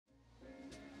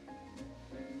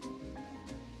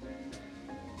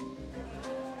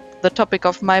the topic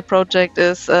of my project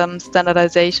is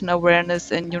standardization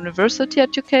awareness in university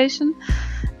education.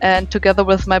 And together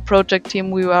with my project team,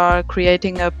 we are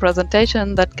creating a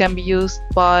presentation that can be used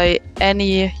by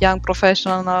any young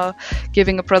professional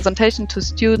giving a presentation to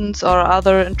students or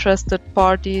other interested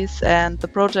parties. And the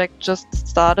project just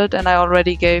started, and I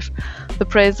already gave the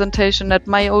presentation at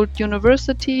my old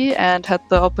university and had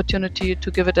the opportunity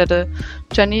to give it at a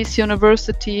Chinese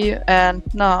university. And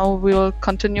now we'll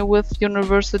continue with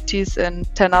universities in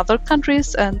 10 other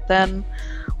countries, and then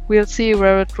we'll see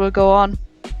where it will go on.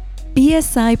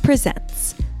 BSI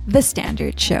presents The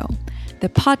Standard Show, the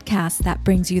podcast that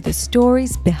brings you the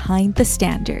stories behind the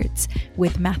standards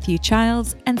with Matthew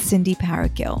Childs and Cindy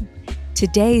Paragill.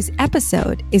 Today's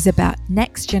episode is about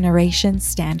next generation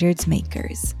standards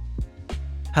makers.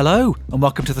 Hello and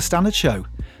welcome to The Standard Show.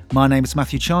 My name is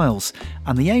Matthew Childs,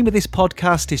 and the aim of this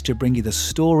podcast is to bring you the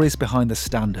stories behind the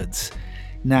standards.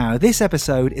 Now, this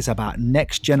episode is about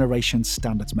next generation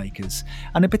standards makers,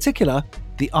 and in particular,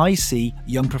 the IC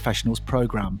Young Professionals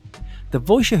Programme. The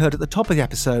voice you heard at the top of the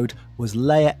episode was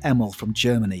Leah Emmel from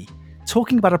Germany,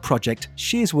 talking about a project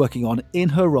she is working on in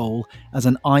her role as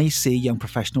an IC Young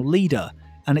Professional leader,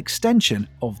 an extension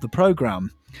of the programme.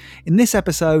 In this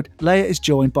episode, Leah is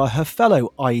joined by her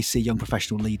fellow IEC Young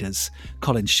Professional leaders,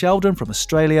 Colin Sheldon from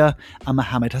Australia and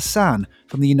Mohammed Hassan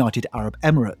from the United Arab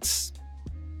Emirates.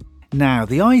 Now,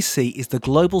 the IEC is the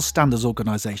global standards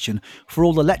organisation for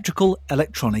all electrical,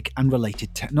 electronic and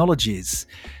related technologies.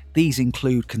 These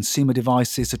include consumer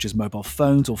devices such as mobile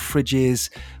phones or fridges,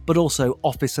 but also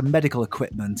office and medical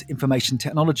equipment, information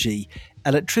technology,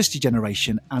 electricity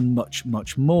generation and much,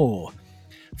 much more.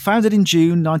 Founded in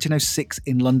June 1906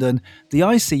 in London, the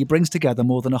IEC brings together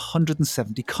more than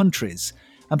 170 countries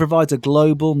and provides a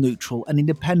global, neutral and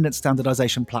independent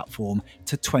standardisation platform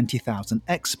to 20,000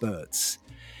 experts.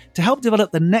 To help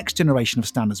develop the next generation of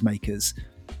standards makers,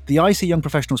 the IC Young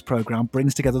Professionals Programme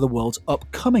brings together the world's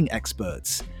upcoming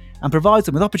experts and provides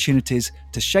them with opportunities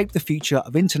to shape the future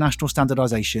of international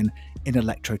standardisation in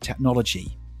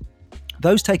electrotechnology.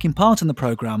 Those taking part in the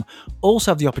programme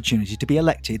also have the opportunity to be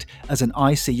elected as an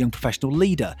IC Young Professional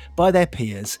leader by their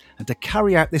peers and to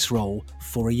carry out this role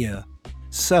for a year.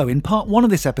 So in part one of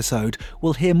this episode,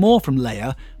 we'll hear more from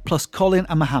Leah, plus Colin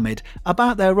and Mohammed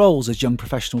about their roles as young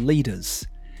professional leaders.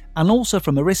 And also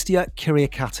from Aristia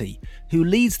Kyriakati, who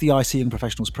leads the IC Young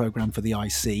Professionals Programme for the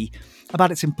IC,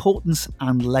 about its importance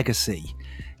and legacy.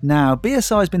 Now,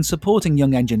 BSI has been supporting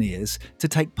young engineers to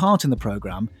take part in the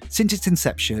programme since its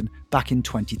inception back in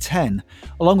 2010,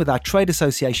 along with our trade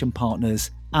association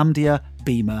partners AMDIA,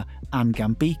 BEMA and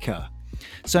Gambika.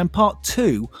 So in part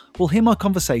two, we'll hear my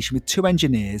conversation with two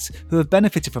engineers who have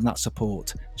benefited from that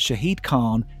support, Shahid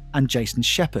Khan and Jason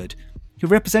Shepherd, who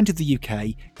represented the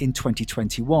UK in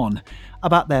 2021,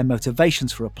 about their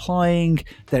motivations for applying,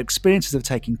 their experiences of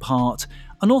taking part,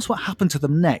 and also what happened to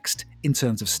them next in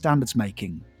terms of standards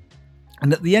making.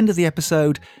 And at the end of the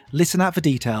episode, listen out for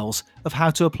details of how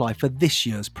to apply for this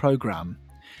year's programme.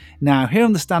 Now, here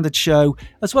on The Standards Show,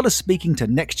 as well as speaking to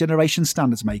next generation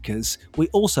standards makers, we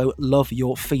also love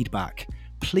your feedback.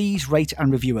 Please rate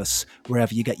and review us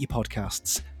wherever you get your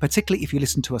podcasts, particularly if you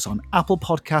listen to us on Apple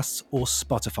Podcasts or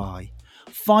Spotify.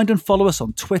 Find and follow us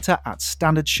on Twitter at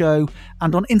Standard Show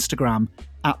and on Instagram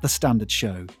at The Standard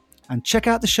Show. And check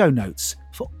out the show notes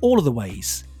for all of the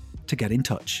ways to get in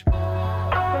touch.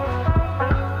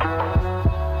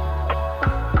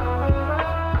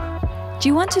 Do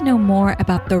you want to know more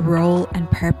about the role and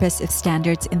purpose of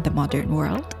standards in the modern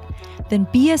world? Then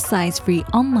BSI's free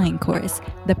online course,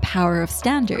 The Power of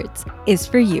Standards, is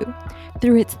for you.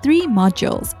 Through its 3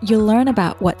 modules, you'll learn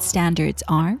about what standards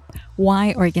are,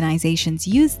 why organizations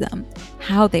use them,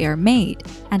 how they are made,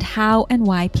 and how and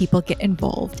why people get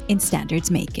involved in standards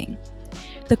making.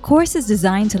 The course is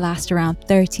designed to last around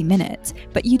 30 minutes,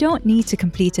 but you don't need to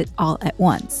complete it all at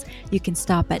once. You can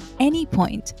stop at any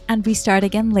point and restart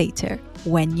again later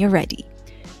when you're ready.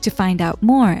 To find out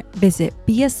more, visit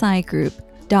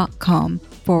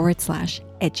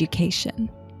bsigroup.com/education.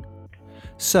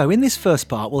 So in this first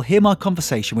part, we'll hear my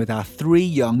conversation with our 3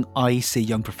 young IEC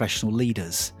Young Professional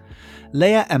leaders.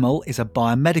 Leah Emmel is a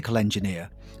biomedical engineer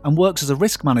and works as a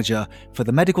risk manager for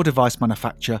the medical device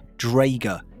manufacturer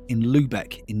Dräger in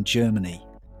Lübeck in Germany.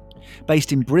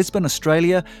 Based in Brisbane,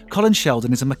 Australia, Colin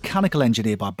Sheldon is a mechanical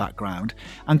engineer by background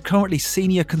and currently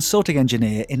senior consulting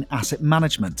engineer in asset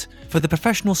management for the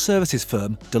professional services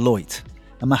firm Deloitte.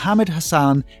 And Mohammed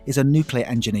Hassan is a nuclear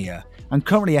engineer and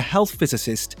currently a health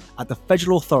physicist at the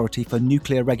Federal Authority for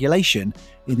Nuclear Regulation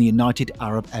in the United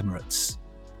Arab Emirates.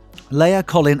 Leah,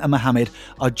 Colin and Mohammed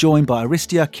are joined by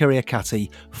Aristia Kyriakati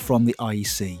from the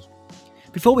IEC.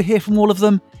 Before we hear from all of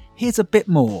them, here's a bit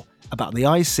more about the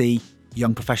IEC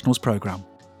Young Professionals Programme.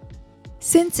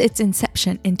 Since its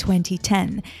inception in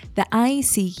 2010, the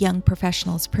IEC Young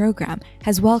Professionals Program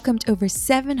has welcomed over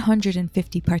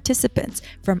 750 participants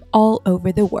from all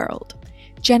over the world.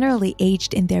 Generally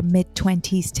aged in their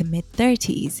mid-20s to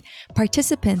mid-30s,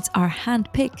 participants are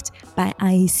handpicked by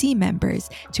IEC members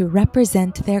to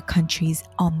represent their countries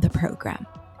on the program.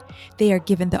 They are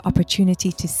given the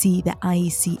opportunity to see the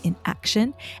IEC in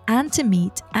action and to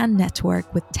meet and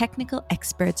network with technical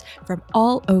experts from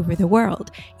all over the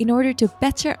world in order to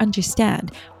better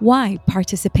understand why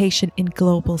participation in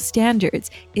global standards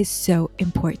is so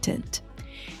important.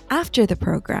 After the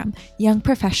program, young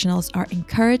professionals are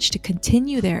encouraged to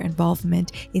continue their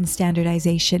involvement in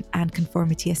standardization and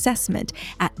conformity assessment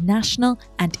at national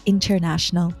and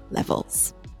international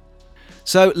levels.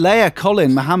 So, Leah,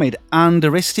 Colin, Mohammed, and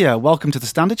Aristia, welcome to the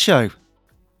Standard Show.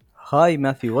 Hi,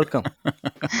 Matthew. Welcome.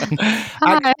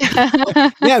 Hi.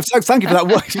 Yeah, so thank you for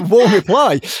that warm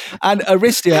reply. And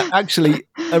Aristia,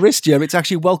 it's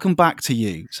actually welcome back to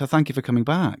you. So thank you for coming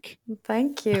back.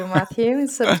 Thank you, Matthew.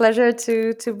 It's a pleasure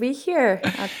to be here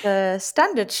at the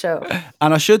Standard Show.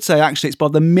 And I should say, actually, it's by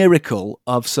the miracle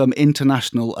of some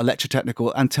international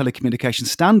electrotechnical and telecommunication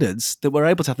standards that we're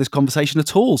able to have this conversation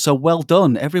at all. So well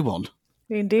done, everyone.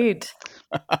 Indeed.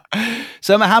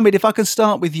 So, Mohammed, if I can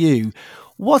start with you,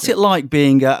 what's it like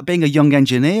being a young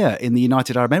engineer in the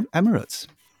United Arab Emirates?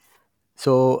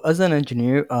 So, as an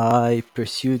engineer, I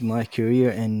pursued my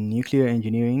career in nuclear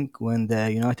engineering when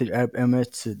the United Arab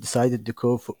Emirates decided to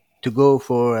go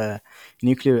for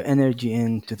nuclear energy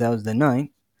in 2009.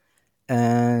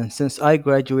 And since I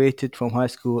graduated from high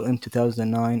school in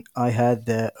 2009, I had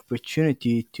the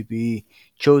opportunity to be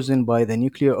chosen by the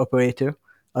nuclear operator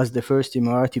as the first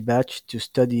Emirati batch to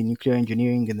study nuclear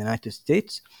engineering in the United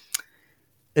States.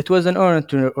 It was an honor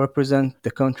to represent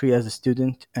the country as a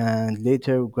student and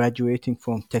later graduating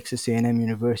from Texas A&M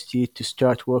University to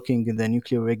start working in the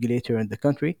nuclear regulator in the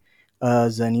country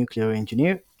as a nuclear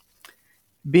engineer.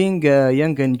 Being a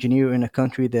young engineer in a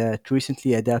country that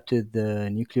recently adopted the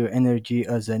nuclear energy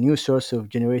as a new source of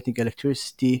generating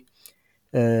electricity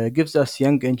gives us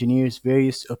young engineers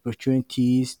various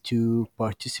opportunities to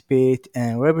participate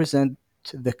and represent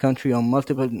the country on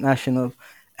multiple national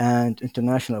and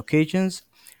international occasions,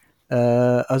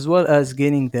 as well as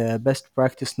gaining the best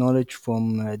practice knowledge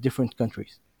from different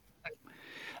countries.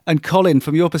 And Colin,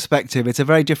 from your perspective, it's a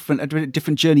very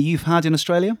different journey you've had in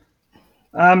Australia?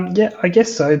 Yeah, I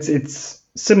guess so. It's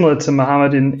similar to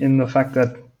Mohammed in the fact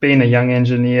that being a young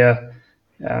engineer,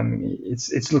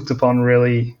 it's looked upon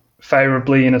really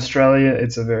favourably in Australia.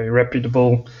 It's a very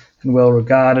reputable and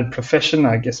well-regarded profession.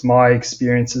 I guess my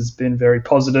experience has been very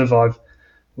positive. I've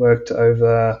worked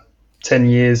over 10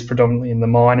 years predominantly in the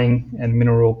mining and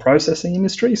mineral processing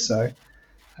industry. So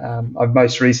I've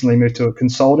most recently moved to a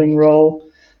consulting role,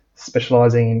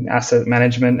 specialising in asset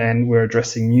management, and we're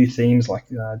addressing new themes like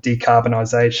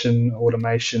decarbonisation,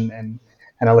 automation, and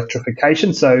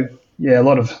electrification. So yeah, a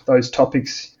lot of those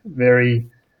topics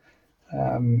very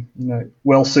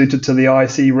well suited to the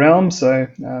IC realm. So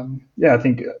yeah, I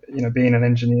think being an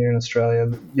engineer in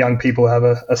Australia, young people have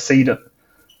a seat at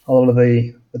a lot of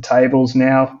the tables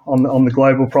now on the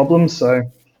global problems. So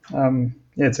yeah,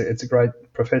 it's a great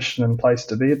profession and place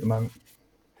to be at the moment.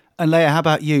 And Leah, how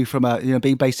about you from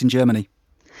being based in Germany?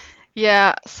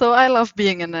 Yeah, so I love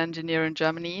being an engineer in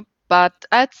Germany, but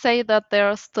I'd say that there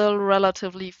are still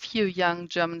relatively few young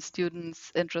German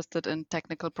students interested in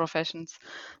technical professions.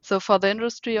 So for the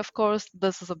industry, of course,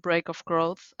 this is a break of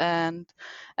growth. And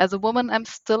as a woman, I'm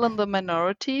still in the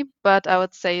minority, but I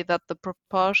would say that the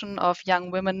proportion of young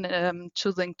women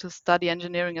choosing to study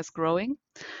engineering is growing.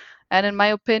 And in my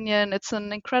opinion, it's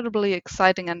an incredibly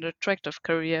exciting and attractive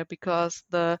career because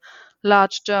the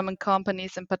large German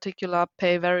companies in particular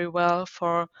pay very well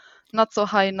for not so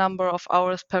high number of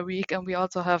hours per week, and we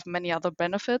also have many other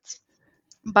benefits.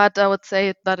 But I would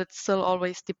say that it still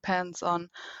always depends on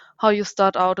how you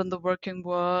start out in the working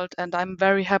world, and I'm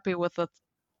very happy with the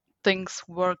things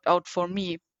worked out for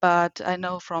me. But I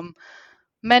know from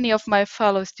many of my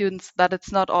fellow students that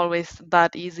it's not always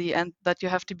that easy and that you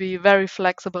have to be very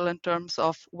flexible in terms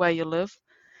of where you live.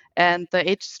 And the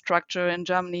age structure in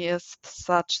Germany is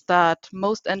such that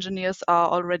most engineers are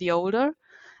already older.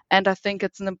 And I think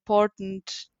it's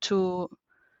important to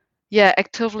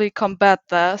actively combat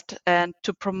that and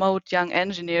to promote young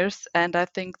engineers. And I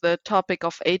think the topic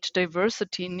of age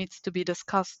diversity needs to be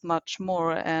discussed much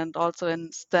more, and also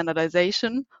in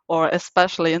standardization, or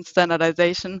especially in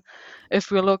standardization,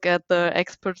 if we look at the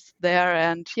experts there,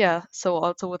 and so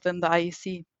also within the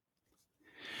IEC.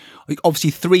 Obviously,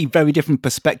 three very different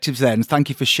perspectives there, and thank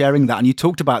you for sharing that. And you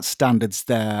talked about standards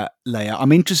there, Leah.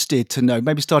 I'm interested to know,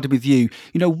 maybe starting with you,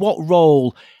 what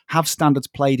role have standards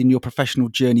played in your professional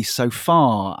journey so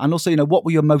far? And also, what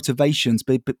were your motivations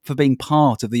for being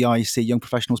part of the IEC Young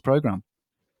Professionals Programme?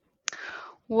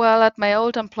 Well, at my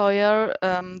old employer,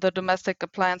 the domestic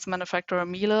appliance manufacturer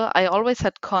Miele, I always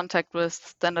had contact with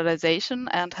standardization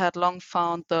and had long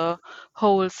found the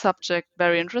whole subject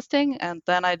very interesting. And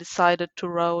then I decided to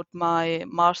write my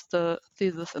master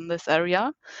thesis in this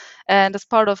area. And as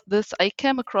part of this, I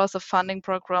came across a funding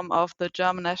program of the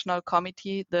German National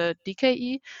Committee, the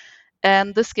DKE.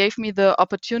 And this gave me the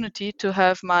opportunity to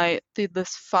have my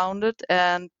thesis founded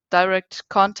and direct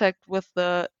contact with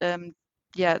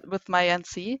with my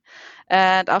NC.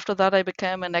 And after that, I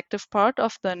became an active part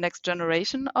of the next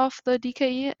generation of the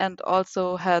DKE and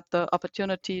also had the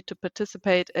opportunity to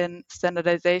participate in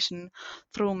standardization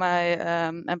through my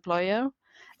employer.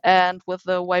 And with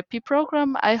the YP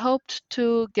program, I hoped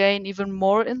to gain even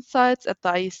more insights at the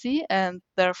IEC and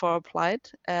therefore applied.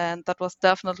 And that was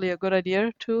definitely a good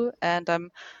idea too. And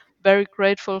I'm very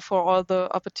grateful for all the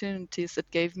opportunities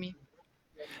it gave me.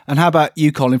 And how about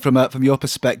you, Colin, from your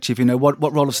perspective? What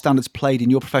role have standards played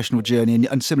in your professional journey,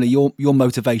 and similarly your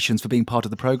motivations for being part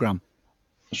of the program?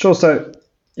 Sure. So,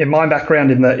 my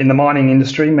background in the mining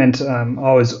industry meant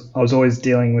I was always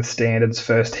dealing with standards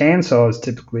firsthand. So I was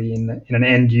typically in an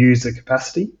end user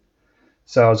capacity.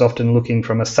 So I was often looking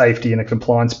from a safety and a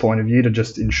compliance point of view to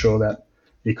just ensure that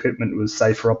the equipment was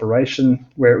safe for operation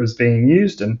where it was being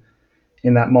used. And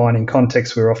in that mining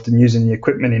context, we were often using the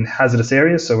equipment in hazardous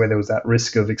areas, so where there was that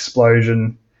risk of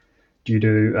explosion due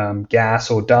to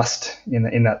gas or dust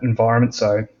in that environment.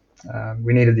 So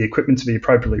we needed the equipment to be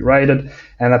appropriately rated,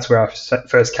 and that's where I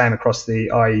first came across the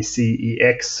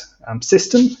IEC-EX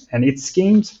system and its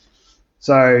schemes.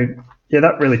 So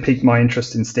that really piqued my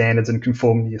interest in standards and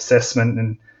conformity assessment.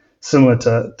 And similar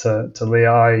to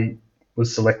Leah, I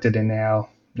was selected in our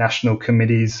national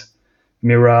committee's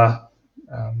MIRA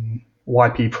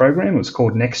YP program. It was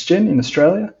called NextGen in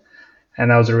Australia,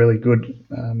 and that was a really good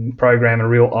program, a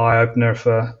real eye-opener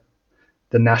for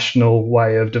the national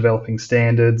way of developing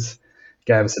standards.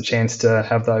 Gave us a chance to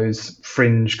have those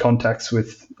fringe contacts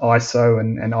with ISO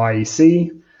and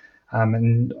IEC,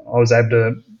 and I was able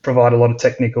to provide a lot of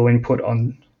technical input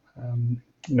on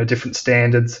different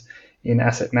standards in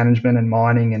asset management and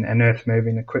mining and earth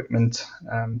moving equipment.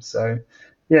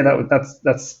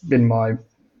 That's been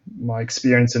my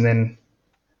experience. And then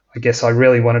I guess I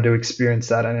really wanted to experience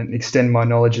that and extend my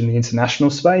knowledge in the international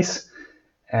space.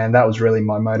 And that was really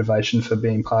my motivation for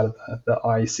being part of the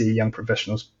IEC Young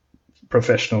Professionals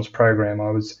program.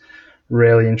 I was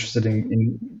really interested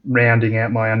in rounding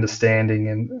out my understanding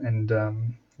and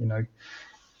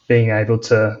being able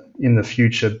to in the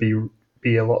future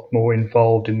be a lot more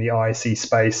involved in the IEC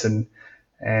space and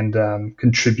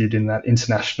contribute in that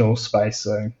international space.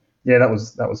 So that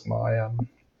was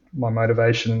my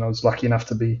motivation, and I was lucky enough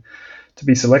to be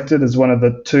selected as one of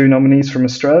the two nominees from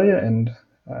Australia. And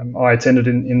I attended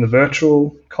in the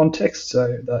virtual context,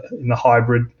 so in the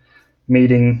hybrid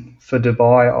meeting for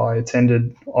Dubai, I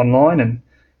attended online, and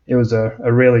it was a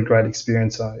really great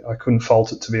experience. I couldn't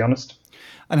fault it, to be honest.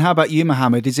 And how about you,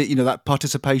 Mohammed? Is it that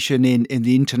participation in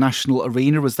the international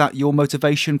arena? Was that your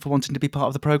motivation for wanting to be part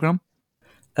of the program?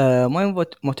 My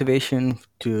motivation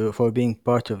for being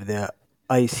part of the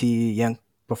IEC Young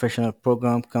Professional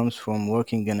Program comes from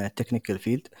working in a technical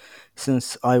field.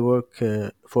 Since I work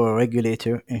for a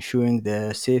regulator, ensuring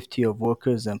the safety of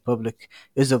workers and public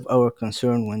is of our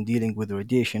concern when dealing with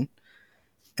radiation.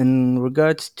 In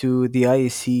regards to the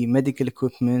IEC, medical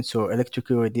equipment or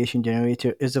electrical radiation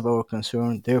generator is of our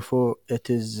concern. Therefore, it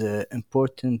is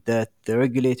important that the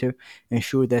regulator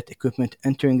ensure that equipment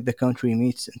entering the country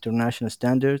meets international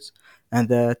standards and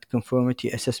that conformity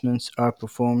assessments are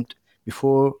performed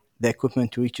before the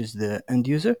equipment reaches the end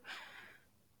user.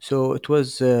 So it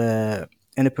was an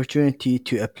opportunity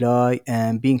to apply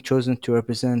and being chosen to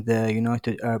represent the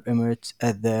United Arab Emirates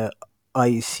at the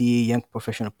IEC Young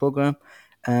Professional Program,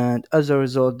 and as a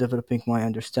result, developing my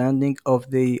understanding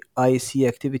of the IEC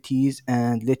activities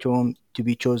and later on to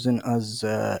be chosen as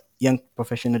a young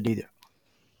professional leader.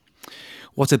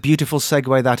 What a beautiful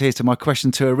segue that is to my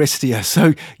question to Aristia.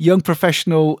 So, young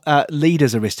professional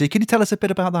leaders, Aristia, can you tell us a bit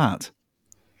about that?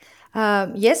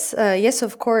 Yes,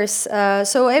 of course.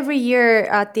 So every year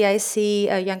at the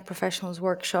IEC Young Professionals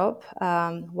Workshop,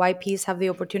 YPs have the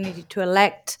opportunity to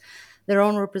elect their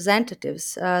own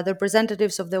representatives, the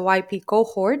representatives of the YP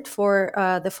cohort for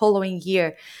the following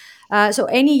year. So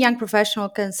any young professional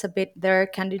can submit their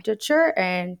candidature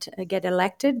and get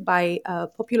elected by a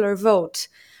popular vote.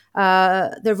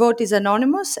 Their vote is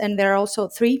anonymous, and there are also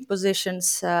 3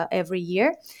 positions every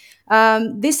year.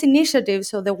 This initiative,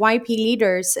 so the YP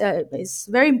leaders, is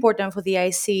very important for the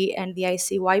IC and the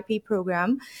IC-YP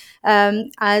program.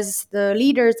 As the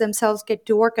leaders themselves get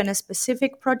to work on a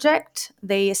specific project,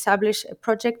 they establish a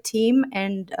project team,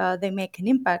 and they make an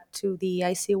impact to the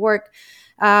IC work.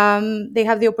 They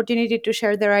have the opportunity to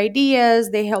share their ideas.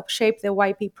 They help shape the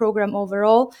YP program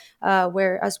overall,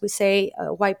 where, as we say,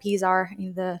 YPs are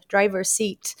in the driver's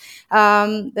seat.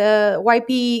 The YP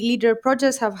leader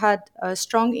projects have had a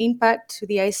strong impact to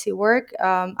the IC work.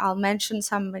 I'll mention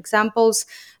some examples.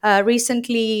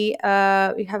 Recently,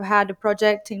 we have had a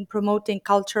project in promoting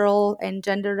cultural and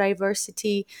gender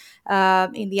diversity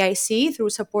in the IC through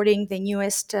supporting the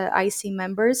newest IC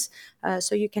members.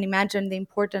 So you can imagine the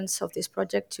importance of this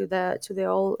project to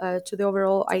the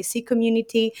overall IC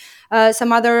community.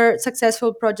 Some other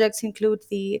successful projects include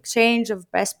the exchange of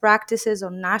best practices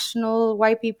on national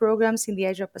YP programs in the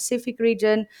Asia Pacific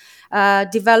region,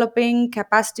 developing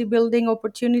capacity building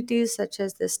opportunities such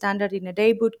as the Standard in a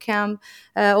Day bootcamp,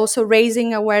 also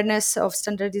raising awareness of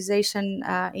standardization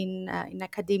in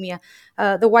academia.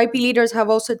 The YP leaders have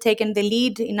also taken the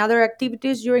lead in other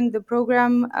activities during the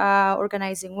program,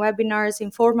 organizing webinars,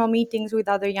 informal meetings with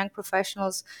other young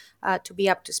professionals to be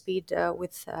up to speed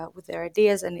with their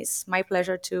ideas. And it's my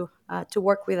pleasure to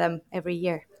work with them every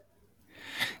year.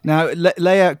 Now,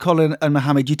 Leah, Colin, and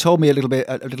Mohammed, you told me a little bit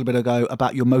ago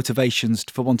about your motivations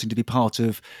for wanting to be part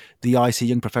of the IC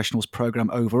Young Professionals program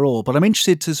overall. But I'm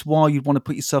interested as why you'd want to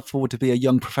put yourself forward to be a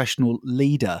young professional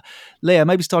leader. Leah,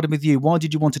 maybe starting with you, why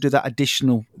did you want to do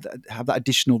have that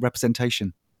additional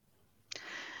representation?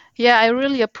 Yeah, I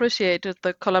really appreciated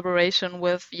the collaboration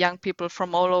with young people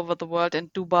from all over the world in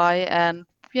Dubai, and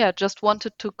just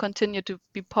wanted to continue to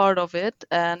be part of it.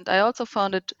 And I also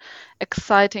found it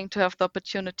exciting to have the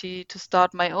opportunity to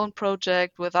start my own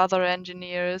project with other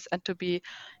engineers and to be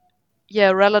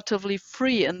relatively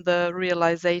free in the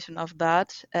realization of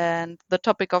that. And the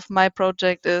topic of my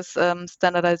project is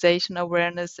standardization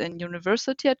awareness in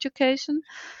university education.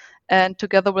 And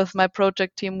together with my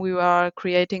project team, we are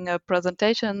creating a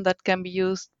presentation that can be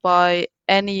used by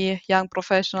any young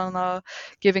professional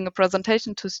giving a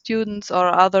presentation to students or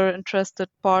other interested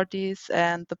parties.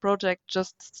 And the project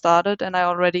just started, and I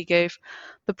already gave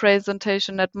the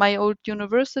presentation at my old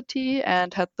university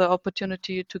and had the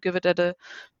opportunity to give it at a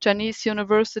Chinese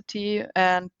university.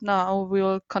 And now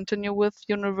we'll continue with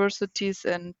universities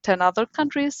in 10 other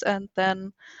countries, and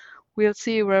then we'll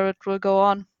see where it will go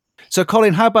on. So,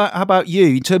 Colin, how about you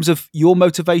in terms of your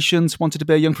motivations, wanted to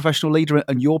be a young professional leader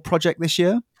and your project this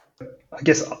year? I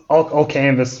guess I'll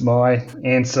canvass my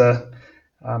answer.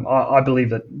 I believe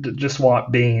that just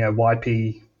being a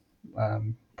YP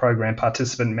program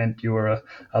participant meant you were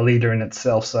a leader in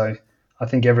itself. So I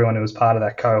think everyone who was part of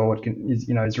that cohort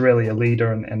is really a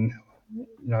leader, and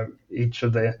each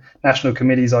of the national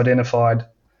committees identified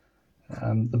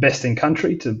the best in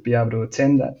country to be able to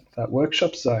attend that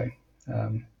workshop. So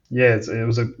it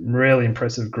was a really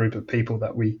impressive group of people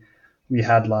that we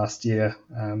had last year.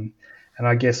 And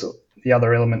I guess the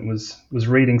other element was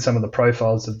reading some of the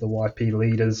profiles of the YP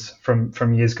leaders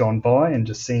from years gone by, and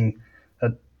just seeing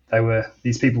that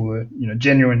these people were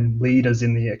genuine leaders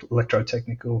in the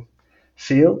electrotechnical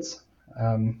fields,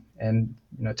 and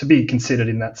to be considered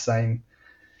in that same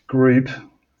group,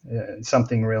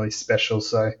 something really special.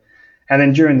 So, and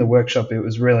then during the workshop, it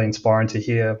was really inspiring to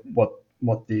hear what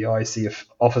the IC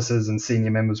officers and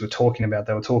senior members were talking about.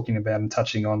 They were talking about and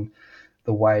touching on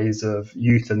the ways of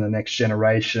youth and the next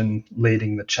generation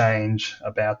leading the change,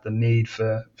 about the need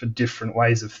for different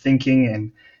ways of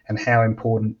thinking, and how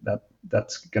important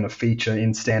that's going to feature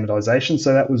in standardization.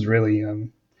 So that was really,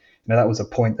 that was a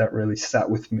point that really sat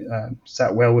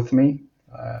well with me.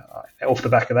 Off the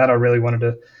back of that, I really wanted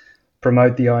to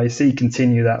promote the IEC,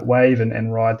 continue that wave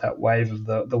and ride that wave of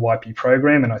the YP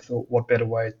program. And I thought, what better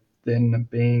way than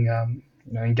being,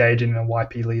 engaging in a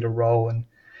YP leader role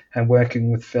and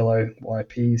working with fellow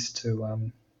YPs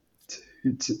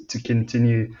to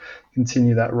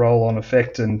continue that role on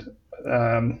effect. And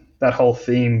that whole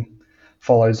theme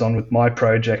follows on with my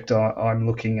project. I'm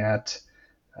looking at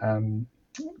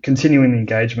continuing the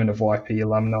engagement of YP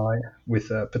alumni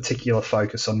with a particular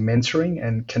focus on mentoring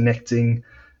and connecting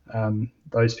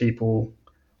those people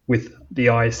with the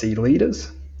ISE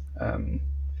leaders.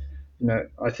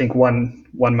 I think one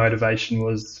motivation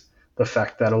was the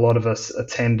fact that a lot of us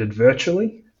attended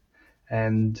virtually,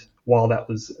 and while that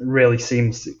was a really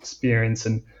seamless experience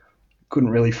and couldn't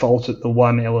really fault it, the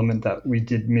one element that we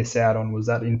did miss out on was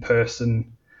that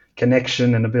in-person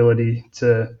connection and ability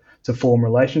to form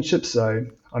relationships. So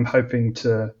I'm hoping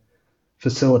to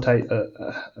facilitate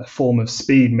a form of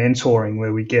speed mentoring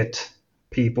where we get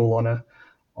people on a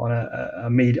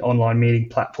online meeting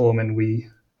platform, and we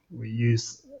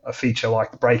use a feature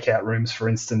like breakout rooms, for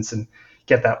instance, and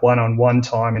get that one-on-one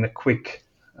time in a quick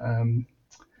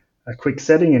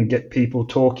setting, and get people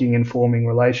talking and forming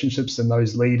relationships, and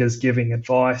those leaders giving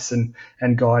advice and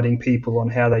guiding people on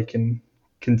how they can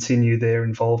continue their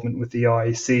involvement with the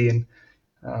IEC.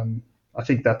 And I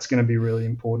think that's going to be really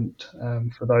important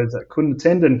for those that couldn't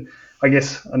attend. And I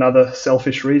guess another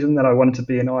selfish reason that I wanted to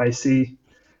be an IEC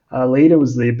leader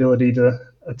was the ability to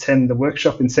attend the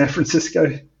workshop in San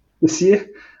Francisco this year.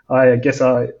 I guess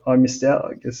I missed out.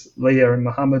 I guess Leah and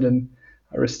Mohammed and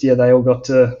Aristia, they all got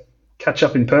to catch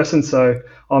up in person, so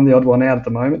I'm the odd one out at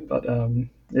the moment, but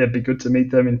it'd be good to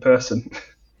meet them in person.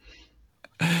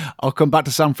 I'll come back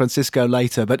to San Francisco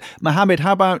later, but Mohammed,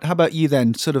 how about you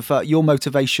then? Sort of your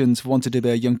motivations for wanting to be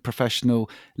a young professional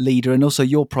leader, and also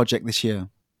your project this year.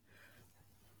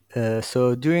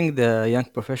 So during the Young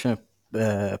Professional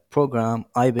program,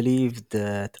 I believe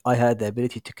that I had the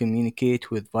ability to communicate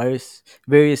with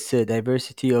various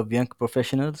diversity of young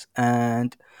professionals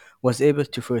and was able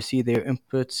to foresee their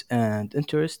inputs and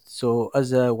interests. So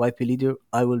as a YP leader,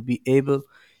 I will be able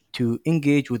to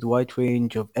engage with wide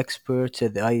range of experts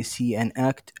at the IEC and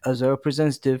act as a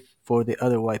representative for the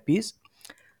other YPs.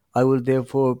 I will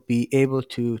therefore be able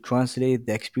to translate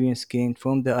the experience gained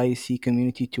from the IEC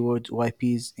community towards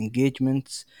YP's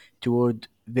engagements toward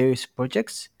various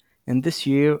projects. And this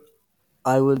year,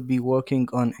 I will be working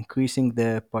on increasing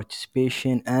the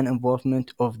participation and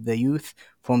involvement of the youth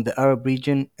from the Arab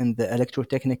region in the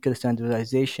electrotechnical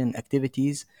standardization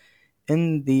activities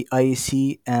in the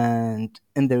IEC and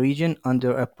in the region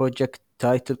under a project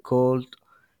title called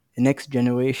Next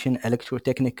Generation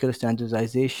Electrotechnical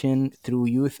Standardization through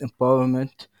Youth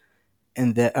Empowerment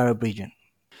in the Arab region.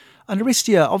 And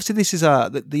Aristia, obviously, this is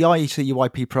the IEC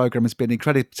UYP program has been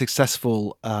incredibly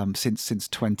successful since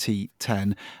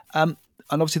 2010.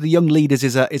 And obviously, the young leaders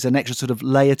is an extra sort of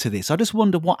layer to this. I just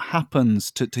wonder what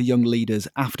happens to young leaders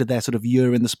after their sort of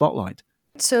year in the spotlight.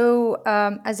 So,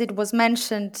 as it was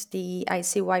mentioned, the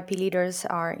ICYP leaders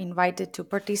are invited to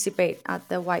participate at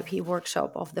the YP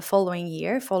workshop of the following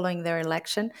year, following their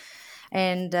election.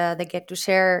 And they get to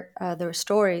share their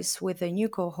stories with a new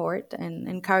cohort and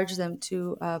encourage them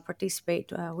to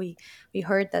participate. We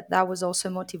heard that was also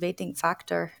a motivating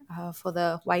factor for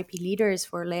the YP leaders,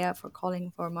 for Leah, for Colin,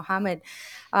 for Mohammed.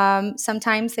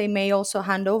 Sometimes they may also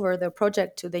hand over their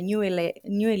project to the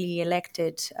newly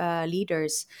elected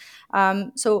leaders.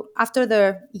 So after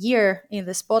the year in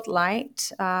the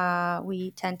spotlight,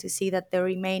 we tend to see that they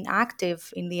remain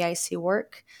active in the IC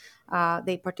work.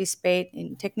 They participate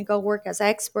in technical work as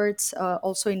experts,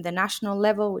 also in the national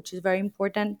level, which is very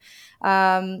important.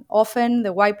 Often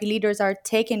the YP leaders are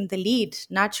taking the lead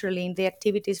naturally in the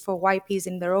activities for YPs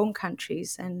in their own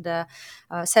countries. And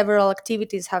several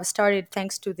activities have started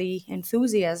thanks to the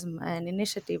enthusiasm and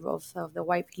initiative of the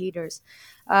YP leaders.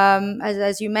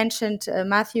 As you mentioned,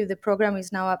 Matthew, the program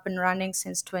is now up and running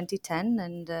since 2010,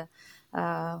 and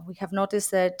we have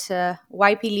noticed that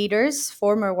YP leaders,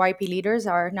 former YP leaders,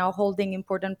 are now holding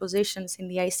important positions in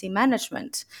the IC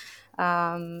management.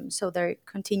 So they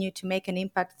continue to make an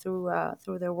impact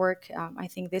through their work. I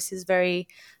think this is very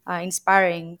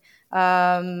inspiring.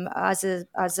 As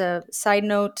a side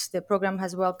note, the program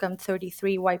has welcomed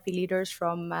 33 YP leaders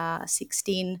from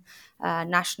 16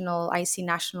 national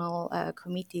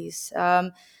committees.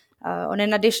 On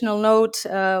an additional note,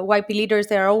 YP leaders,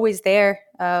 they are always there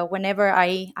whenever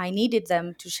I needed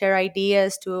them to share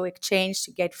ideas, to exchange,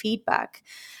 to get feedback.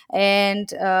 And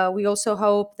we also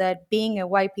hope that being a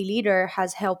YP leader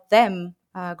has helped them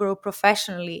grow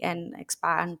professionally and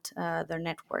expand their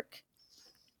network.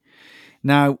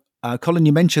 Now, Colin,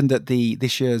 you mentioned that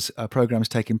this year's program is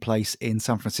taking place in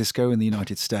San Francisco in the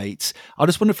United States. I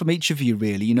just wonder from each of you,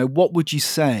 really, what would you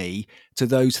say to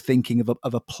those thinking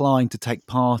of applying to take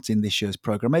part in this year's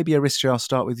program? Maybe Aristia, I'll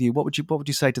start with you. What would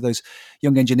you say to those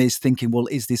young engineers thinking, well,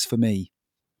 is this for me?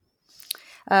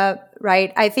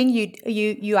 Right. I think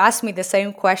you asked me the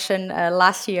same question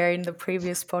last year in the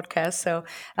previous podcast. So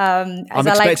I'm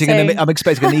expecting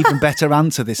an even better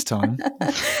answer this time.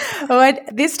 But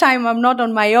this time I'm not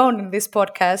on my own in this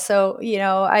podcast. So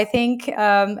I think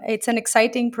it's an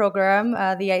exciting program,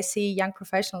 the IC Young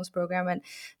Professionals program, and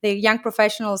the young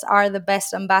professionals are the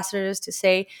best ambassadors to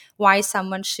say why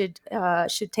someone should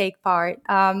take part.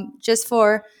 Just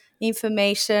for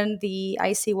information, the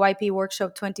ICYP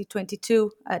Workshop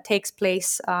 2022 takes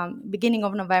place beginning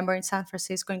of November in San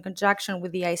Francisco in conjunction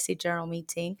with the IC General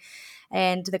Meeting.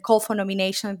 And the call for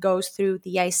nomination goes through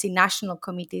the IC National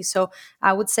Committee. So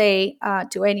I would say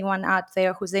to anyone out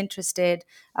there who's interested,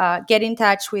 get in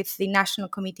touch with the National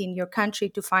Committee in your country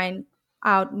to find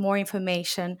out more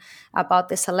information about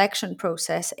the selection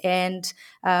process. And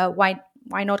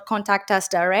why not contact us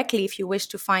directly if you wish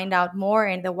to find out more?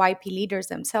 And the YP leaders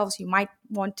themselves, you might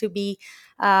want to be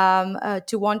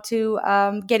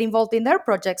get involved in their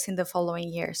projects in the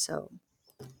following year. So.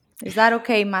 Is that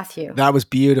okay, Matthew? That was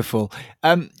beautiful.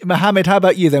 Mohammed, how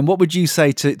about you then? What would you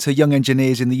say to young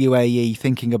engineers in the UAE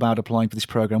thinking about applying for this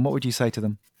program? What would you say to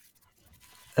them?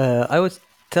 I would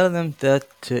tell them that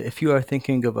if you are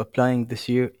thinking of applying this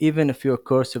year, even if your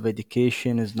course of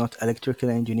education is not electrical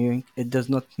engineering, it does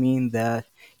not mean that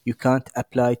you can't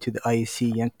apply to the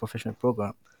IEC Young Professional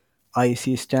Program.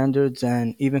 IEC standards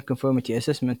and even conformity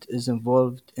assessment is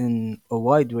involved in a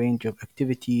wide range of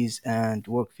activities and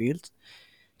work fields.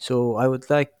 So I would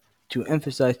like to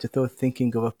emphasize to those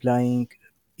thinking of applying,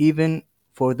 even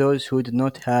for those who did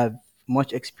not have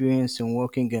much experience in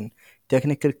working in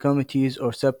technical committees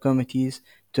or subcommittees,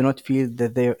 do not feel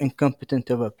that they are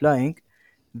incompetent of applying.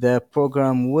 The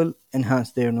program will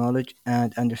enhance their knowledge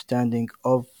and understanding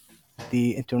of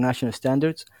the international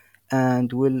standards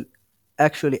and will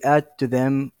actually add to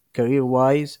them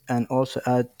career-wise and also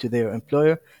add to their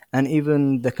employer and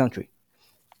even the country.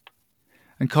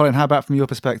 And Colin, how about from your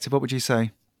perspective? What would you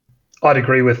say? I'd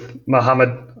agree with Mohammed.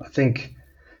 I think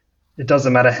it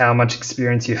doesn't matter how much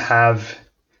experience you have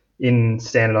in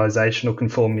standardization or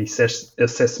conformity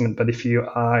assessment, but if you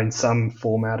are in some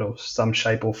format or some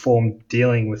shape or form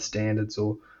dealing with standards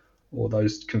or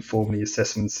those conformity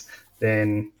assessments,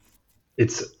 then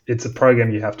it's a program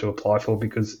you have to apply for,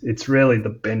 because it's really the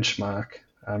benchmark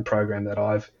program that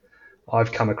I've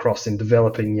come across in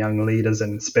developing young leaders,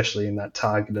 and especially in that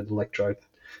targeted electro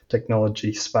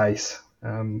technology space.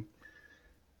 Being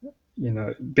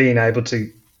able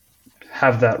to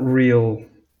have that real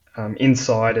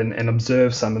insight and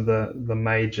observe some of the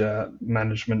major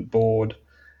management board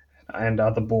and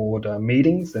other board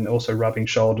meetings, and also rubbing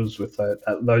shoulders with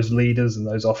those leaders and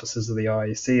those officers of the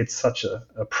IEC. It's such a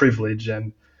privilege,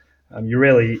 and you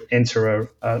really enter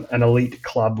an elite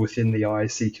club within the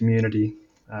IEC community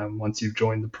once you've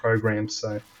joined the program.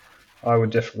 So I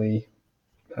would definitely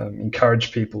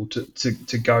encourage people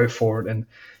to go for it. And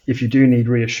if you do need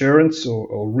reassurance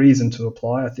or reason to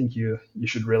apply, I think you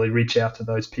should really reach out to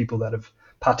those people that have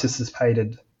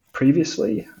participated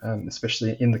previously,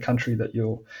 especially in the country that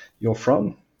you're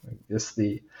from. I guess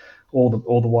all the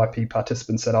YP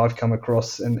participants that I've come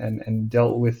across and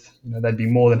dealt with, they'd be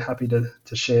more than happy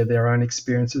to share their own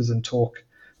experiences and talk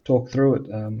through it.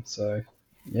 So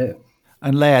yeah.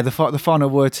 And Leah, the final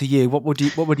word to you. What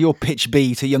would your pitch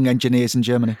be to young engineers in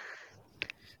Germany?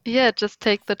 Yeah, just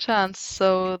take the chance.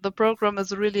 So the program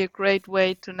is really a great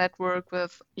way to network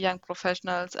with young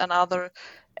professionals and other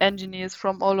engineers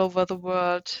from all over the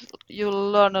world. You'll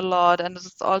learn a lot, and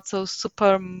it's also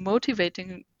super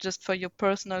motivating just for your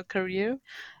personal career.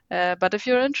 But if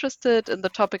you're interested in the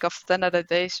topic of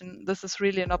standardization, this is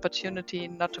really an opportunity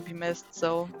not to be missed.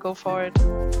 So go for it.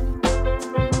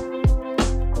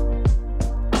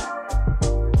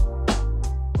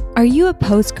 Are you a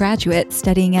postgraduate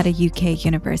studying at a UK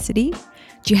university?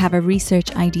 Do you have a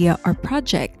research idea or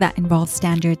project that involves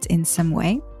standards in some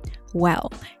way?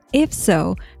 Well, if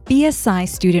so, BSI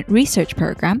Student Research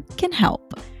Program can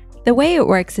help. The way it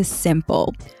works is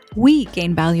simple. We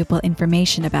gain valuable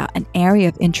information about an area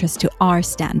of interest to our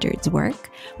standards work,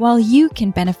 while you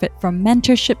can benefit from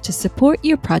mentorship to support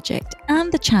your project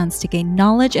and the chance to gain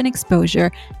knowledge and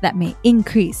exposure that may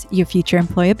increase your future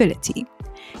employability.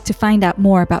 To find out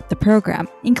more about the program,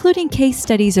 including case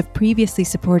studies of previously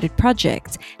supported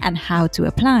projects and how to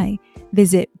apply,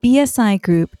 visit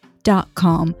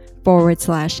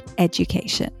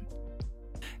bsigroup.com/education.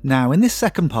 Now, in this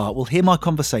second part, we'll hear my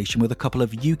conversation with a couple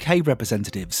of UK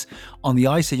representatives on the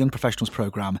IEC Young Professionals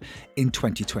Programme in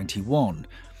 2021.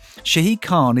 Shahid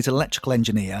Khan is electrical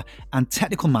engineer and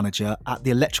technical manager at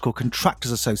the Electrical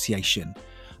Contractors Association,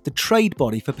 the trade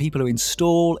body for people who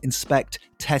install, inspect,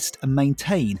 test and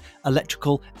maintain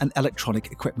electrical and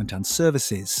electronic equipment and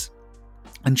services.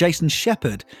 And Jason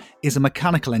Shepherd is a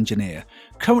mechanical engineer,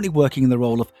 currently working in the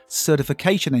role of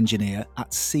certification engineer at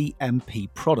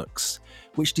CMP Products,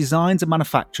 which designs and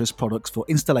manufactures products for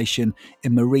installation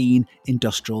in marine,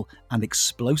 industrial and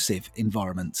explosive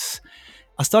environments.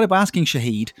 I started by asking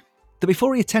Shahid that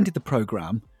before he attended the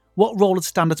programme, what role had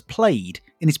standards played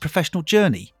in his professional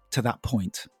journey to that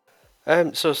point?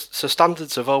 So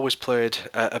standards have always played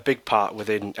a big part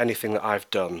within anything that I've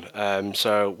done.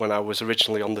 So when I was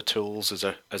originally on the tools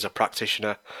as a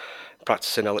practitioner,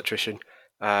 practicing electrician,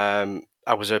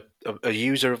 I was a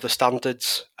user of the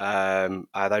standards.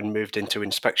 I then moved into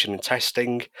inspection and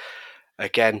testing.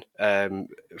 Again,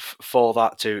 for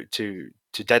that to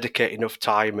dedicate enough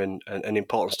time and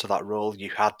importance to that role, you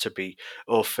had to be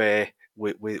au fait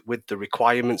with the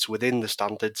requirements within the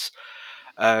standards.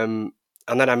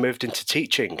 And then I moved into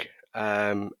teaching.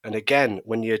 And again,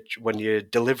 when you're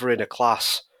delivering a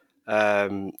class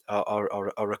or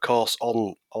a course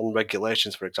on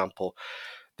regulations, for example,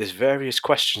 there's various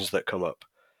questions that come up,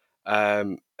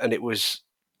 and it was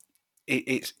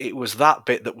that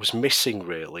bit that was missing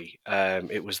really.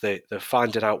 It was the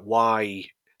finding out why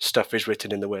stuff is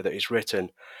written in the way that it's written.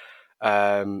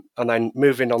 And then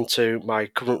moving on to my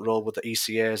current role with the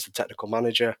ECA as the technical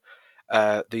manager,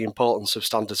 the importance of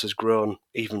standards has grown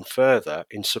even further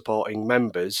in supporting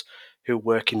members who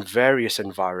work in various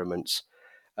environments,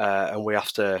 and we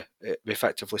have to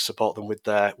effectively support them with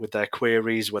their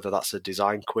queries, whether that's a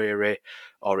design query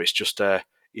or it's just an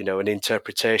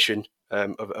interpretation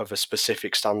of a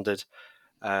specific standard.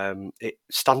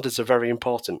 Standards are very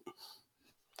important.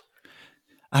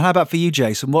 And how about for you,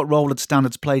 Jason? What role had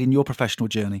standards played in your professional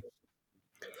journey?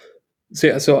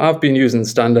 So I've been using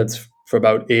standards for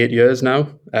about 8 years now.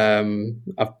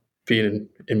 I've been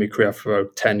in my career for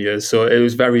about 10 years. So it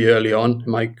was very early on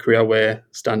in my career where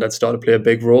standards started to play a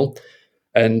big role.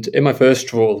 And in my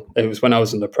first role, it was when I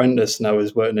was an apprentice and I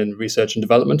was working in research and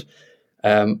development.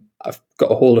 I've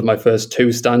got a hold of my first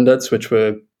two standards, which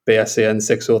were BSAN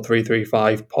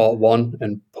 60335 Part 1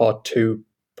 and Part 2,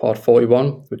 Part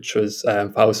 41, which was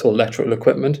for household electrical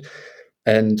equipment.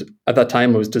 And at that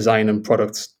time, I was designing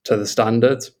products to the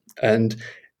standards. And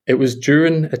it was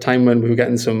during a time when we were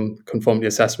getting some conformity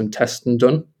assessment testing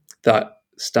done that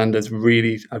standards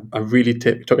I really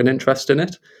took an interest in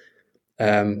it.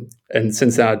 And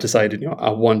since then, I decided,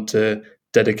 I want to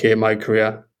dedicate my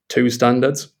career to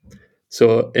standards.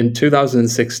 So in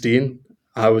 2016,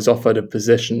 I was offered a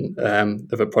position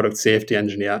of a product safety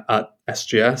engineer at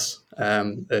SGS, a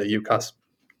UCAS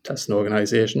testing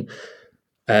organisation.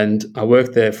 And I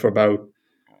worked there for about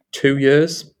 2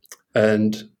 years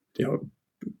and,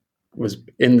 was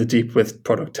in the deep with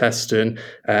product testing,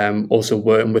 also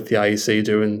working with the IEC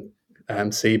doing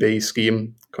CB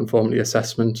scheme conformity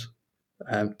assessment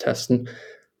testing.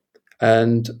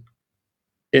 And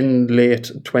in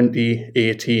late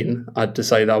 2018, I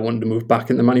decided I wanted to move back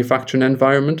in the manufacturing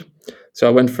environment. So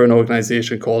I went for an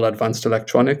organization called Advanced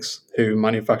Electronics, who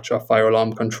manufacture fire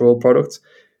alarm control products.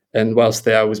 And whilst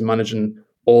there, I was managing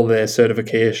all their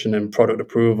certification and product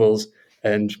approvals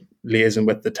and liaising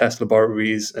with the test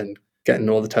laboratories and getting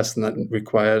all the testing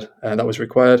that was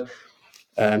required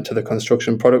to the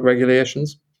construction product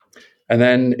regulations. And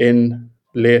then in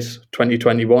late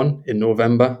 2021, in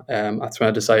November, that's when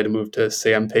I decided to move to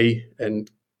CMP and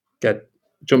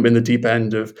jump in the deep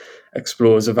end of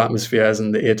explosive atmospheres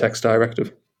and the ATEX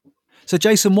directive. So,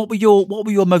 Jason, what were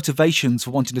your motivations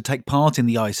for wanting to take part in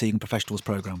the IEC and Professionals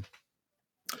programme?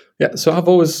 Yeah, so I've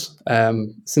always,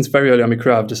 since very early on in my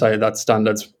career, I've decided that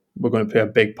standards were going to play a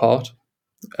big part.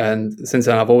 And since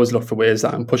then, I've always looked for ways that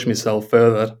I can push myself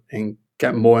further and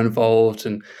get more involved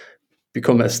and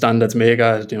become a standards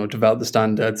maker, develop the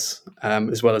standards,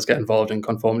 as well as get involved in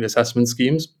conformity assessment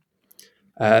schemes.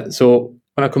 So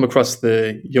when I come across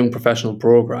the Young Professional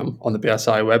Programme on the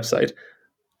BSI website,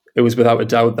 it was without a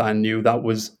doubt that I knew that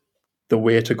was the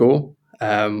way to go.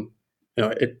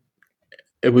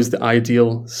 It was the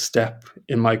ideal step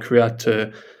in my career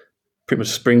to pretty much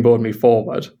springboard me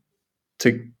forward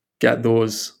to get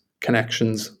those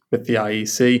connections with the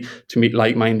IEC, to meet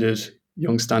like-minded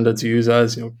young standards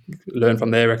users, learn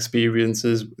from their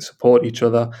experiences, support each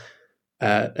other,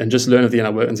 and just learn of the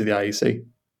inner workings of the IEC.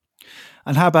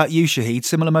 And how about you, Shahid?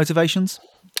 Similar motivations?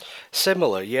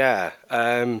 Similar, yeah.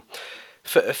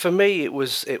 For me, it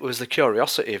was the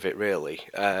curiosity of it, really.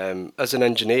 As an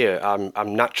engineer,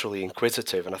 I'm naturally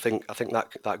inquisitive, and I think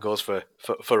that goes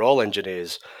for all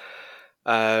engineers.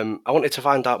 I wanted to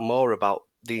find out more about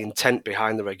the intent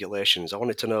behind the regulations. I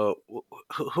wanted to know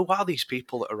who are these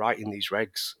people that are writing these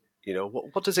regs?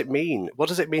 What does it mean? What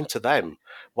does it mean to them?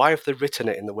 Why have they written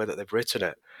it in the way that they've written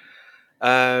it?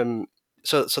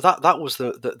 So that was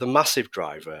the massive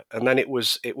driver, and then it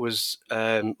was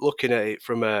looking at it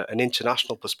from an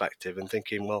international perspective and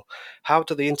thinking, well, how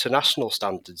do the international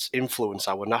standards influence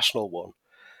our national one,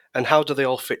 and how do they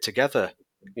all fit together?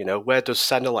 Where does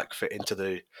Senelec fit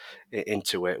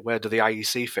into it? Where do the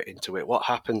IEC fit into it? What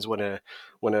happens when a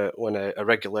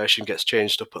regulation gets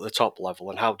changed up at the top level,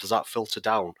 and how does that filter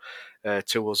down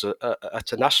to us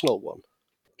at a national one?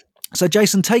 So,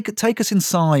 Jason, take us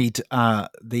inside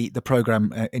the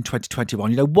program in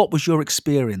 2021. What was your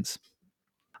experience?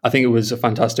 I think it was a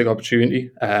fantastic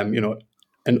opportunity.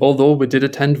 And although we did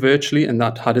attend virtually and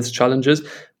that had its challenges,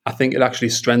 I think it actually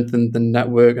strengthened the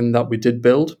network and that we did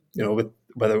build. With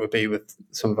whether it would be with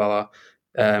some of our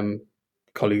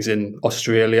colleagues in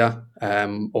Australia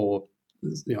or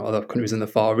other countries in the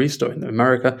Far East or in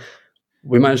America,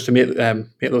 we managed to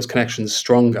make those connections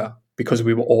stronger because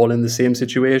we were all in the same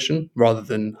situation, rather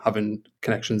than having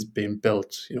connections being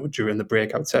built, during the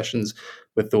breakout sessions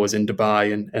with those in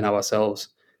Dubai and ourselves.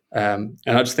 And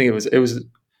I just think it was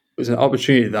an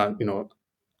opportunity that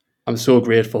I'm so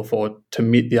grateful for, to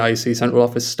meet the IEC Central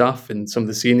Office staff and some of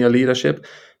the senior leadership,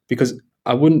 because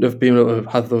I wouldn't have been able to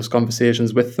have those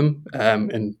conversations with them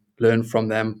and learn from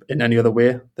them in any other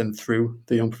way than through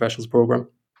the Young Professionals Programme.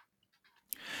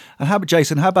 And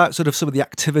Jason, how about sort of some of the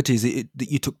activities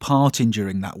that you took part in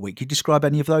during that week? Can you describe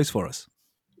any of those for us?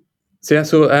 So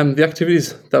the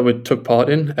activities that we took part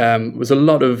in was a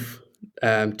lot of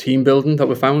team building that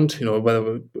we found.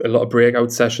 Whether a lot of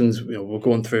breakout sessions. We're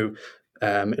going through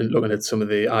and looking at some of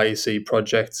the IEC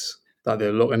projects that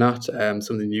they're looking at,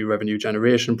 some of the new revenue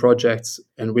generation projects,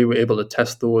 and we were able to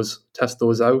test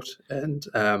those out and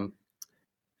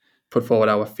put forward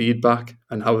our feedback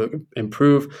and how we could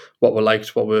improve, what we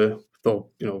liked, what we thought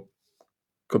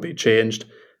could be changed.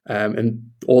 And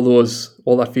all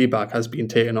that feedback has been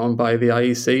taken on by the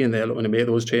IEC, and they're looking to make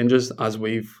those changes as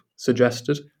we've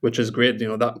suggested, which is great.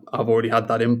 That I've already had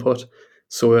that input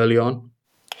so early on.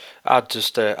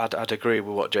 I'd agree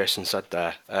with what Jason said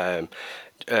there.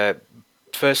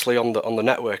 Firstly, on the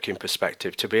networking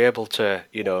perspective, to be able to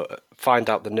find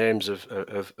out the names of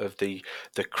the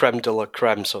creme de la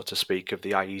creme, so to speak, of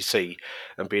the IEC,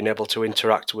 and being able to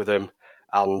interact with them,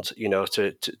 and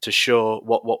to show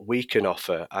what we can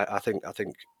offer. I think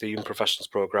the Young Professionals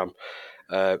Programme,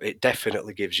 it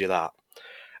definitely gives you that.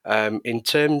 In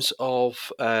terms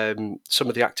of some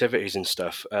of the activities and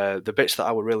stuff, the bits that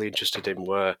I were really interested in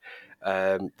were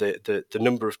the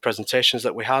number of presentations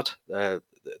that we had.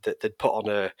 They'd put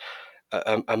on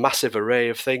a massive array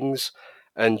of things,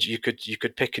 and you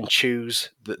could pick and choose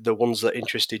the ones that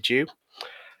interested you.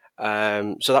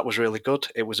 So that was really good.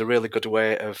 It was a really good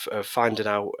way of finding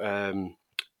out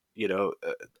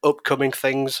upcoming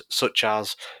things such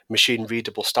as machine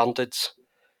readable standards,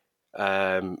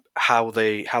 how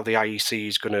the IEC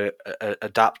is going to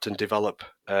adapt and develop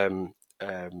and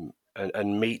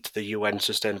meet the UN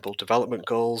Sustainable Development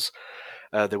Goals.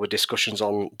 There were discussions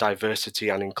on diversity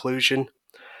and inclusion.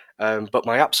 But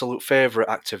my absolute favourite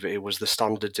activity was the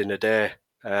standards in a day,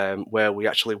 where we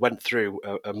actually went through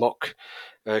a mock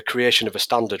creation of a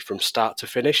standard from start to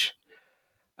finish.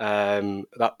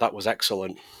 That was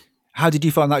excellent. How did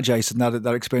you find that, Jason,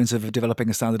 that experience of developing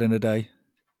a standard in a day?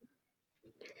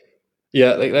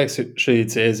 Yeah, like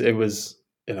Shahid says, it was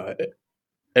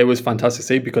it was fantastic to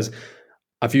see, because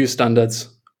I've used standards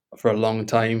for a long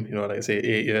time, like I say,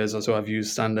 8 years or so I've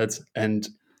used standards, and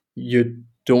you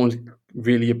don't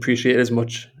really appreciate it as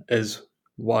much as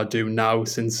what I do now,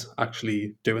 since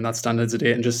actually doing that standards a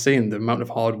day and just seeing the amount of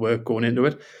hard work going into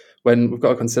it, when we've got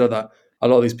to consider that a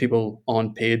lot of these people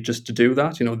aren't paid just to do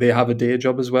that. They have a day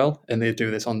job as well, and they do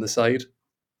this on the side.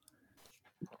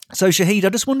 So, Shahid, I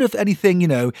just wonder if anything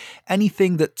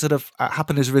that sort of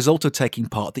happened as a result of taking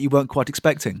part that you weren't quite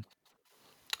expecting.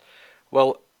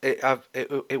 Well,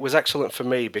 it was excellent for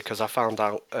me, because I found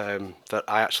out that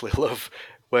I actually love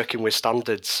working with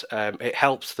standards. It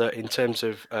helped that in terms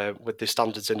of with the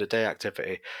standards in a day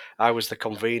activity, I was the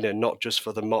convener, not just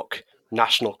for the mock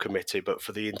national committee, but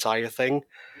for the entire thing.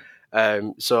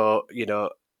 So,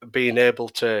 being able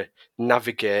to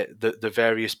navigate the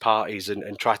various parties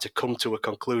and try to come to a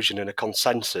conclusion and a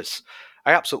consensus,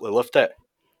 I absolutely loved it.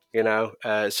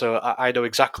 So I know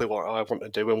exactly what I want to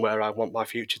do and where I want my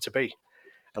future to be,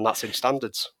 and that's in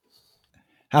standards.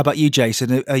 How about you,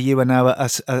 Jason? Are you now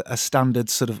a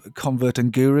standards sort of convert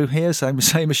and guru here? Same as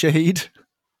Shahid?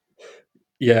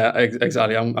 Yeah,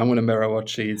 exactly. I'm going to mirror what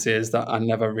Shahid says, that I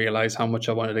never realised how much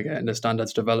I wanted to get into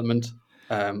standards development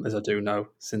as I do now,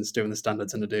 since doing the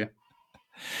standards in a day.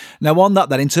 Now, on that,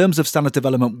 then, in terms of standard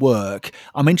development work,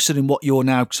 I'm interested in what you're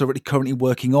now currently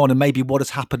working on, and maybe what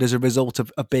has happened as a result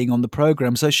of being on the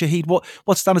programme. So, Shahid,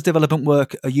 what standards development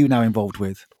work are you now involved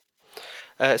with?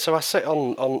 So I sit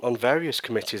on various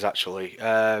committees, actually.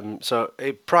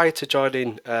 Prior to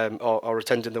joining or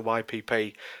attending the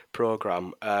YPP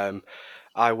programme,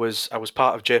 I was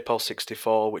part of JPOL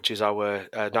 64, which is our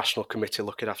national committee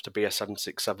looking after BS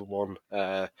 7671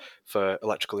 for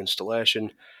electrical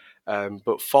installation.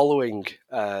 But following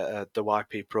the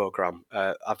YP programme,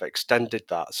 I've extended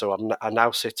that. So I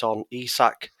now sit on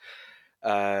ESAC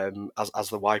as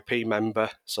the YP member.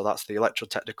 So that's the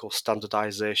Electrotechnical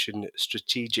Standardisation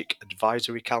Strategic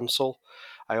Advisory Council.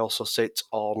 I also sit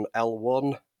on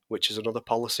L1, which is another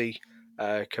policy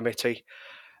committee.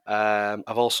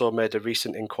 I've also made a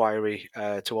recent inquiry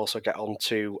to also get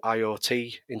onto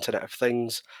IoT, Internet of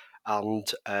Things, and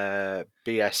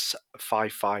BS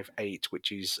 558,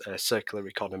 which is circular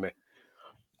economy.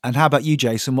 And how about you,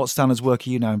 Jason? What standards work are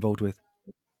you now involved with?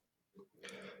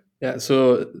 Yeah,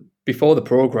 so before the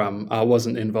program, I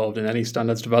wasn't involved in any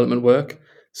standards development work.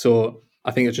 So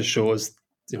I think it just shows,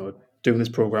 doing this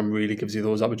program really gives you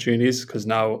those opportunities, because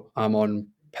now I'm on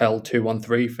PEL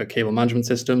 213 for cable management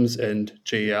systems and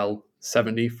GL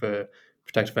 70 for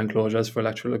protective enclosures for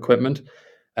electrical equipment.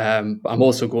 But I'm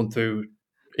also going through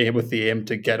with the aim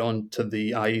to get on to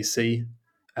the IEC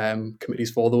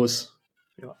committees for those,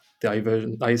 the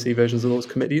IEC versions of those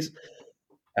committees.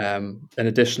 And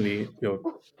additionally,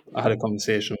 I had a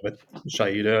conversation with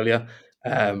Shahid earlier,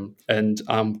 and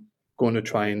I'm going to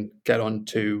try and get on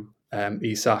to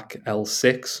ESAC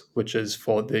L6, which is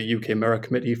for the UK Mirror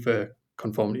Committee for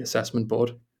Conformity Assessment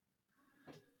Board.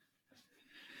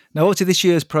 Now, obviously, this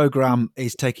year's programme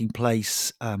is taking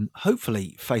place,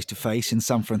 hopefully, face-to-face in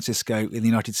San Francisco in the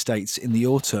United States in the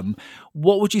autumn.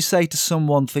 What would you say to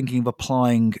someone thinking of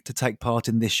applying to take part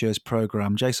in this year's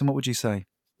programme? Jason, what would you say?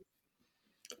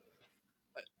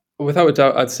 Without a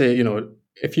doubt, I'd say,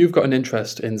 if you've got an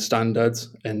interest in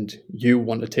standards and you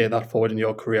want to take that forward in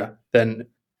your career, then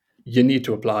you need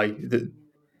to apply.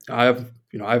 I have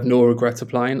no regrets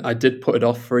applying. I did put it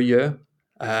off for a year.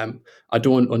 I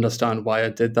don't understand why I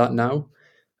did that now.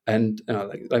 And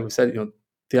like we said,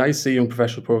 the IEC Young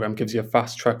Professional Programme gives you a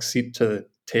fast track seat to the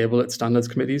table at standards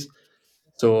committees.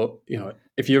 So,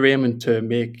 if you're aiming to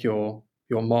make your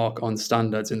mark on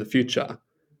standards in the future,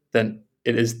 then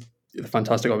it is a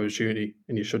fantastic opportunity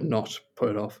and you should not put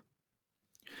it off.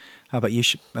 How about you,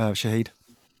 Shahid?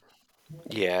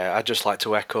 Yeah, I'd just like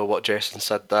to echo what Jason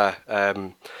said there.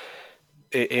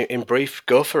 In brief,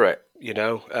 go for it.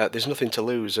 There's nothing to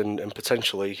lose and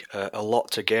potentially a lot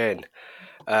to gain.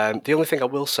 The only thing I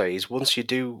will say is once you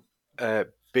do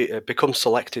become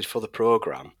selected for the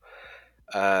programme,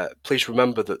 please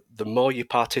remember that the more you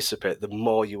participate, the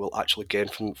more you will actually gain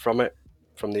from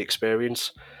the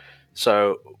experience.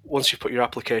 So once you put your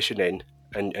application in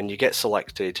and you get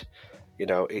selected,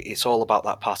 it's all about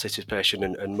that participation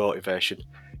and motivation.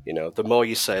 The more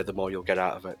you say, the more you'll get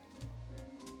out of it.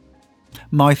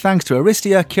 My thanks to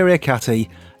Aristia Kyriakati,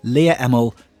 Leah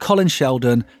Emmel, Colin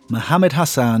Sheldon, Mohammed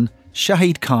Hassan,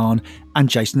 Shahid Khan and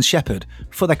Jason Shepherd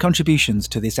for their contributions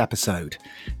to this episode.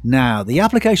 Now, the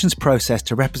applications process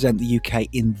to represent the UK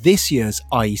in this year's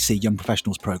IEC Young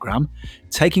Professionals Programme,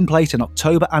 taking place in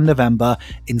October and November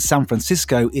in San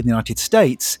Francisco in the United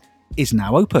States, is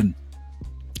now open.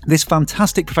 This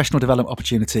fantastic professional development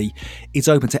opportunity is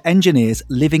open to engineers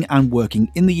living and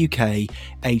working in the UK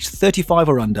aged 35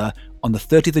 or under on the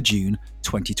 30th of June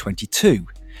 2022.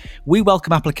 We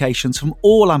welcome applications from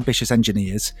all ambitious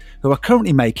engineers who are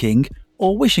currently making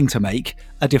or wishing to make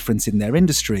a difference in their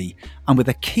industry and with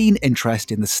a keen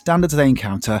interest in the standards they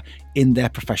encounter in their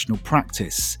professional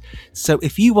practice. So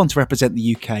if you want to represent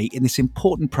the UK in this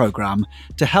important programme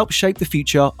to help shape the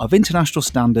future of international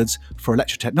standards for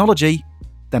electrotechnology,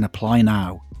 then apply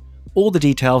now. All the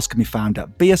details can be found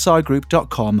at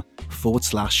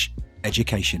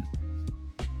bsigroup.com/education.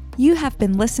 You have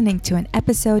been listening to an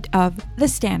episode of The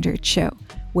Standard Show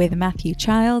with Matthew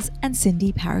Childs and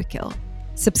Cindy Parakill.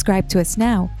 Subscribe to us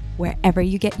now wherever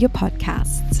you get your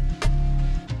podcasts.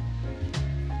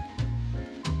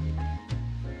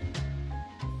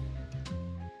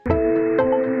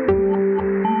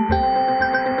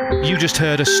 You just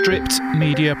heard a Stripped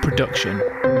Media production.